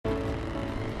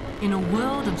In a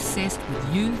world obsessed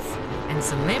with youth and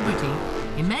celebrity,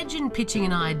 imagine pitching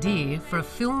an idea for a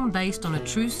film based on a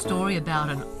true story about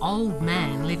an old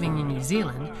man living in New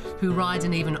Zealand who rides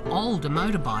an even older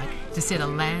motorbike to set a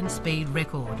land speed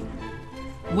record.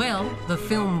 Well, the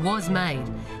film was made,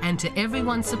 and to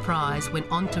everyone's surprise went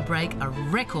on to break a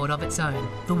record of its own.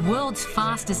 The world's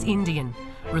fastest Indian,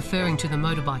 referring to the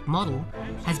motorbike model,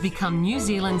 has become New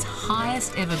Zealand's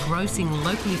highest ever grossing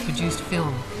locally produced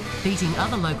film, beating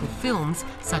other local films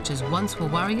such as Once Were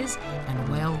Warriors and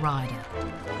Whale Rider.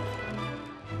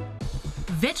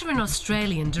 Veteran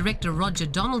Australian director Roger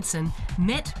Donaldson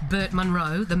met Burt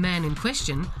Munro, the man in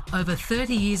question, over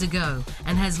 30 years ago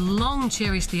and has long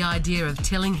cherished the idea of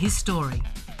telling his story.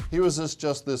 He was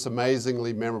just this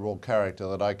amazingly memorable character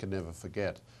that I could never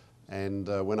forget. And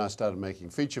when I started making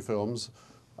feature films,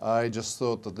 I just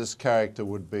thought that this character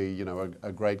would be, you know,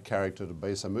 a great character to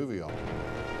base a movie on.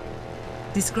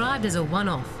 Described as a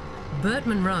one-off, Burt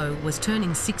Munro was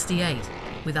turning 68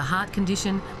 with a heart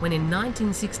condition when in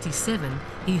 1967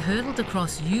 he hurtled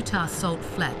across Utah Salt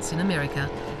Flats in America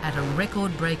at a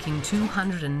record-breaking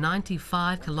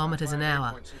 295 kilometres an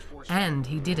hour. And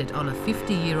he did it on a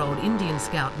 50-year-old Indian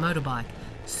Scout motorbike,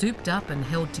 souped up and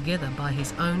held together by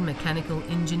his own mechanical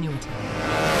ingenuity.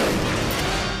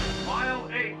 Mile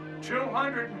 8,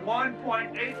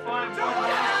 201.851 miles per hour.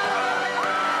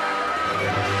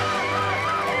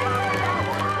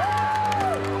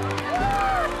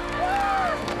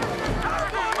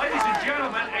 Ladies and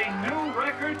gentlemen, a new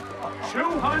record,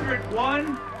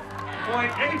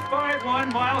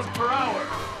 201.851 miles per hour.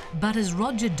 But as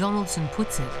Roger Donaldson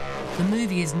puts it, the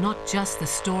movie is not just the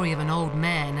story of an old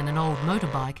man and an old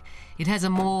motorbike, it has a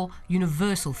more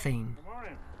universal theme. Good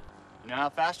morning. You know how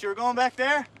fast you were going back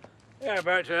there? Yeah,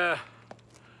 about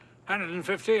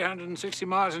 150, 160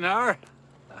 miles an hour.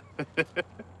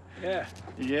 Yeah.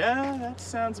 Yeah, that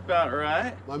sounds about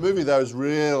right. My movie, though, is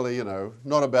really, you know,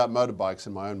 not about motorbikes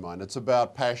in my own mind. It's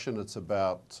about passion, it's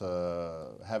about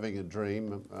having a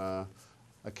dream, a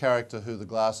character who the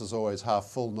glass is always half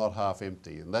full, not half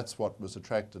empty. And that's what was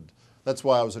attracted, that's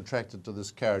why I was attracted to this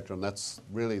character, and that's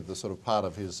really the sort of part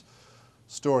of his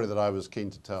story that I was keen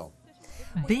to tell.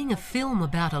 Being a film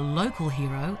about a local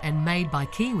hero and made by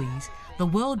Kiwis, the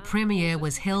world premiere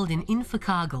was held in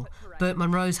Invercargill, Burt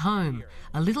Munro's home,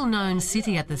 a little-known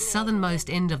city at the southernmost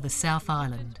end of the South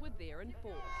Island.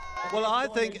 Well, I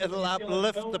think it'll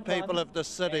uplift the people of the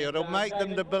city. It'll make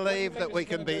them to believe that we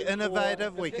can be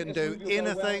innovative, we can do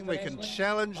anything, we can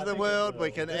challenge the world,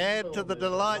 we can add to the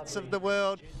delights of the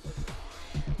world.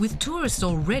 With tourists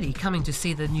already coming to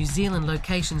see the New Zealand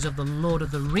locations of the Lord of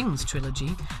the Rings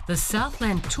trilogy, the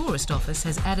Southland Tourist Office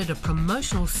has added a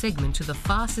promotional segment to the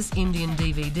fastest Indian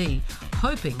DVD,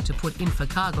 hoping to put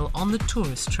Invercargill on the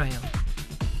tourist trail.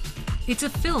 It's a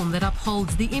film that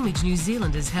upholds the image New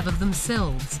Zealanders have of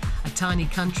themselves, a tiny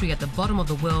country at the bottom of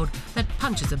the world that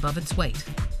punches above its weight.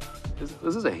 Is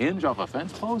this a hinge off a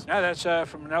fence post? No, that's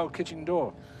from an old kitchen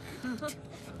door.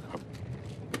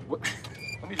 What?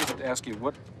 Let me just ask you,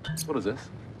 what is this?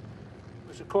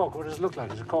 It's a cork. What does it look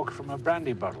like? It's a cork from a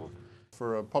brandy bottle.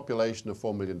 For a population of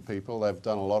 4 million people, they've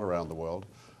done a lot around the world.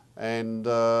 And,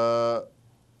 you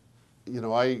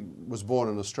know, I was born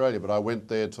in Australia, but I went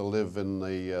there to live in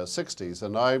the 60s,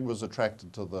 and I was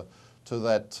attracted to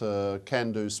that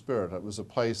can-do spirit. It was a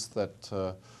place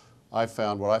that I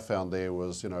found, what I found there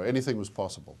was, you know, anything was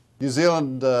possible. New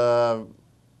Zealand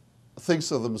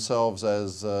thinks of themselves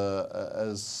as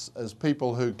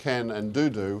people who can and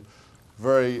do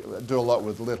a lot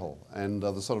with little, and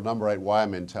the sort of number 8 wire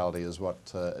mentality is what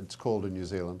it's called in New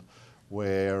Zealand,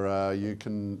 where you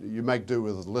make do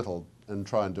with little and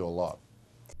try and do a lot.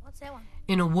 What's that one?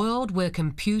 In a world where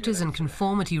computers and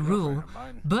conformity rule,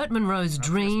 Burt Munro's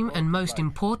dream and, most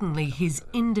importantly, his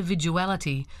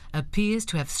individuality appears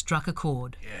to have struck a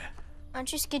chord. Yeah.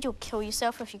 Aren't you scared you'll kill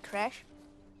yourself if you crash?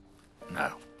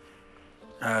 No.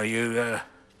 No, you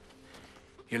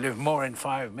live more in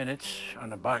 5 minutes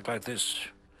on a bike like this,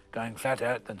 going flat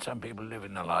out, than some people live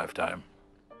in a lifetime.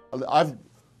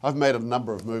 I've made a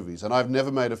number of movies, and I've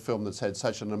never made a film that's had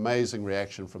such an amazing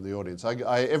reaction from the audience.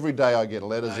 Every day I get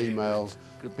letters, emails,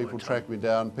 people track me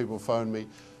down, people phone me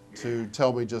to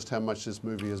tell me just how much this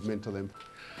movie has meant to them.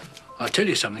 I'll tell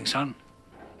you something, son.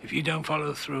 If you don't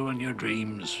follow through on your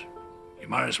dreams, you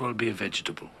might as well be a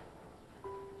vegetable.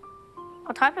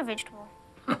 What type of vegetable?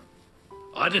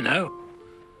 I don't know.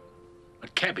 A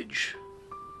cabbage.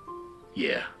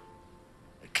 Yeah,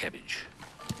 a cabbage.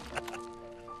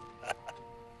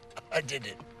 I did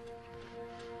it.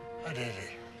 I did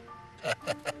it.